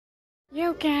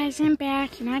Yo guys, I'm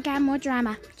back and I got more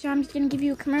drama. So I'm just gonna give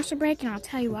you a commercial break and I'll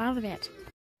tell you all of it.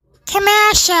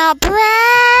 Commercial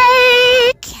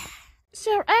break!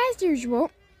 So as usual,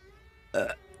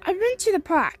 I went to the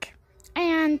park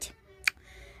and,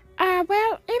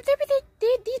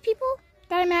 these people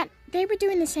that I met, they were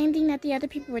doing the same thing that the other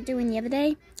people were doing the other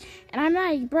day. And I'm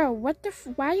like, bro, why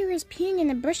are you guys peeing in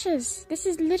the bushes? This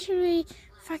is literally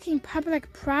fucking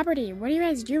public property. What are you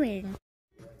guys doing?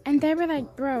 And they were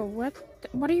like, bro,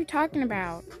 what are you talking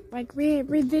about? Like, we're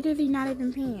literally not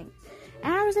even peeing.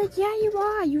 And I was like, yeah, you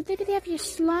are. You literally have your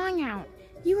slong out.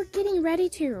 You were getting ready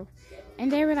to.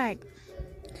 And they were like,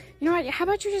 you know what? How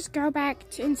about you just go back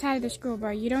to inside of the school,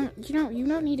 bro? You don't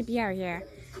need to be out here.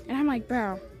 And I'm like,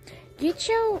 bro, get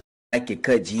your... Like it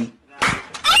could, G.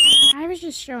 I was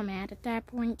just so mad at that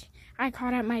point. I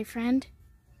called out my friend.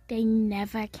 They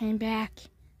never came back.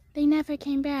 They never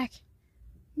came back.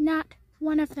 Not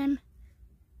one of them.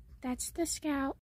 That's the scout.